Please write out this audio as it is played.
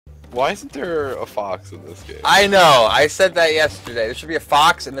Why isn't there a fox in this game? I know. I said that yesterday. There should be a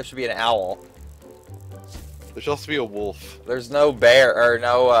fox and there should be an owl. There should also be a wolf. There's no bear or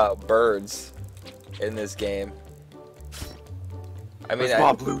no birds in this game. I mean,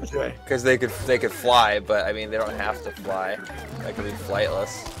 blue jay. because they could fly, but I mean they don't have to fly. They could be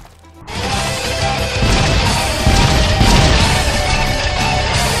flightless.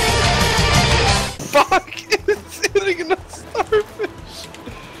 Fuck! It's hitting a starfish.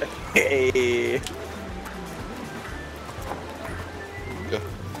 Hey.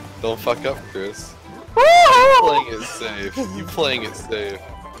 Don't fuck up, Chris. You playing it safe. You playing it safe.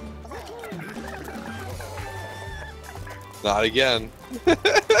 Not again.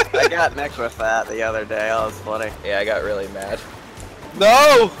 I got nicked with that the other day. That was funny. Yeah, I got really mad.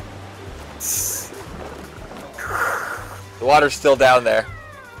 No! The water's still down there.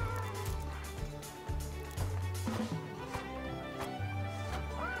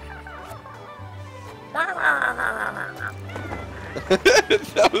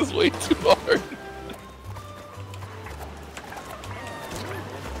 That was way too hard.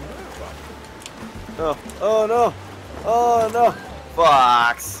 Oh, oh no! Oh no!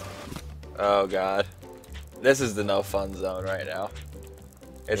 Fox! Oh god. This is the no fun zone right now.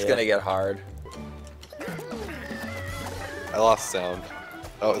 It's gonna get hard. I lost sound.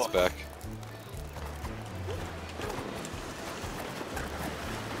 Oh, it's back.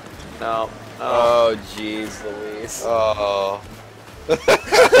 No. Oh jeez Louise. Oh.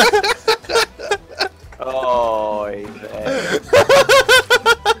 Oh, man.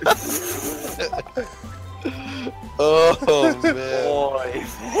 Oh man. Boy,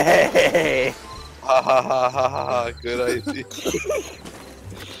 hey. Ha ha ha ha ha. Good idea.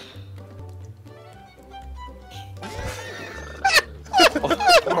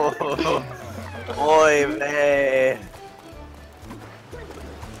 Boy, man.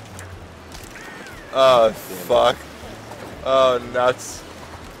 Oh fuck. Oh nuts.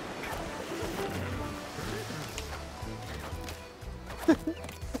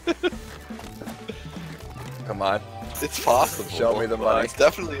 Come on. It's possible. Show me the money. It's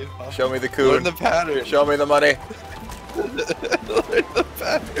definitely possible. Show me the coon. Learn the pattern. Show me the money. Learn the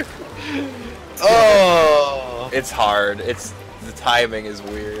pattern. Oh! It's hard. The timing is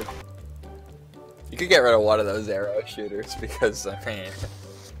weird. You could get rid of one of those arrow shooters because I mean.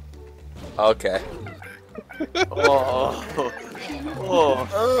 Okay. Oh.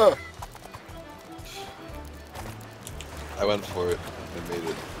 Oh. I went for it. I made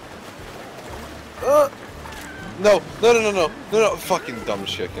it. No! No! No! No! No! No! No! Fucking dumb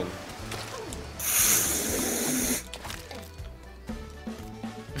chicken.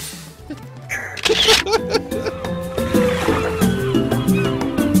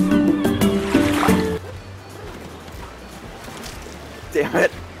 Damn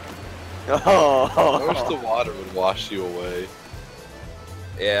it. Oh. I wish the water would wash you away.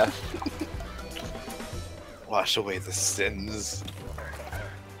 Yeah. Wash away the sins.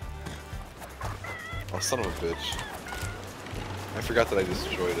 Oh, son of a bitch. I forgot that I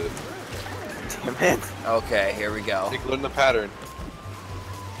destroyed it. Damn it. Okay, here we go. Nick, learn the pattern.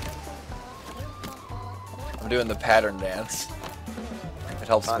 I'm doing the pattern dance. It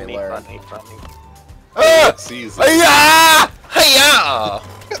helps me learn. Funny. Ah! It's easy. Hiya! Hiya!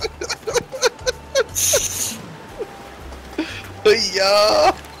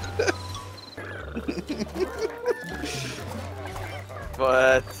 Yeah.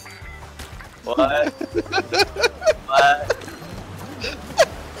 What? What? What?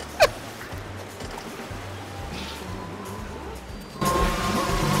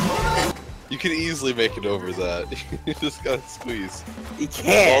 You can easily make it over that. You just gotta squeeze. You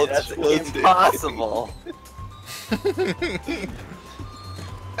can't. Well, it's That's floating. impossible.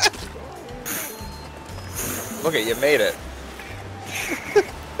 Look at you made it.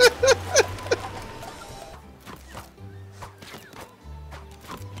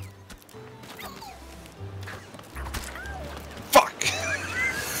 Fuck!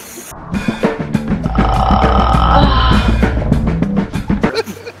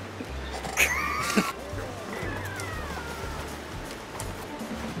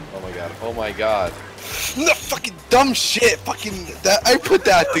 Oh my god. Oh my god. No fucking dumb shit! Fucking that I put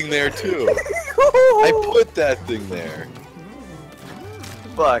that thing there too. I put that thing there.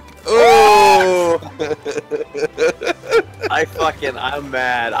 Fuck. Oh! I'm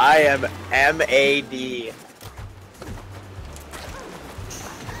mad. I am MAD.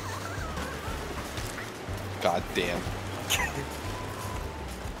 God damn.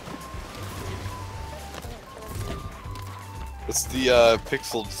 It's the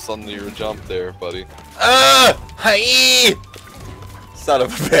pixels on your jump there, buddy. Hi! Son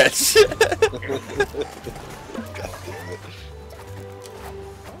of a bitch. God damn it.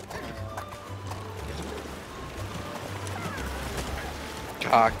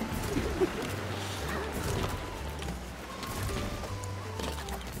 Cock.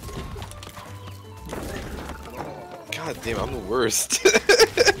 God damn, I'm the worst.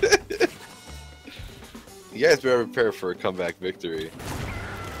 You guys better prepare for a comeback victory.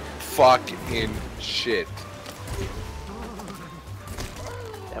 Fucking shit.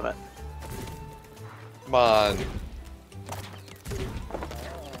 Damn it. Come on.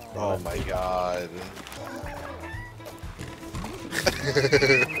 Oh my god.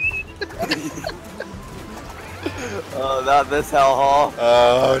 Oh, not this hellhole.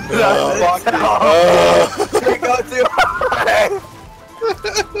 Oh no. Not this hellhole. You go too high.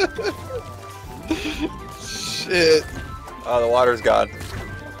 Shit. Oh, the water's gone.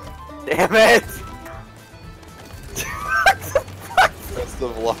 Damn it. Best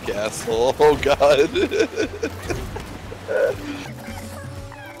of luck, asshole. Oh god.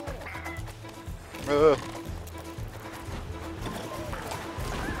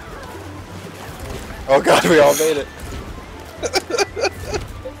 Oh god, we all made it.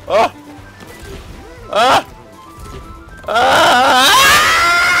 Oh! Ah! Ah!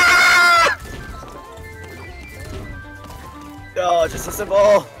 No, just a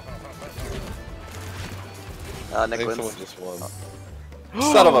symbol. I Nick think wins. someone just won.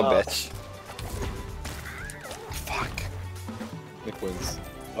 Son of a bitch. Fuck. Nick wins.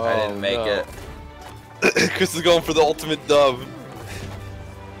 I didn't make it. Chris is going for the ultimate dub.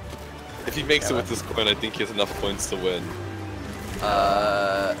 If he makes it with this coin, I think he has enough points to win.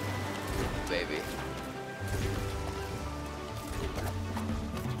 Maybe.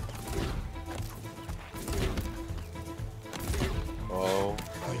 Oh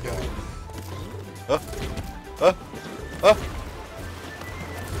my god.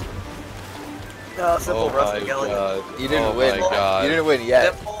 No, simple Oh Russ my McGilligan. god. You didn't Oh win. my god. You didn't win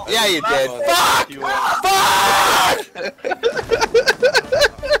yet. Simple. Yeah, you did. Oh, Fuck! you won. Fuck!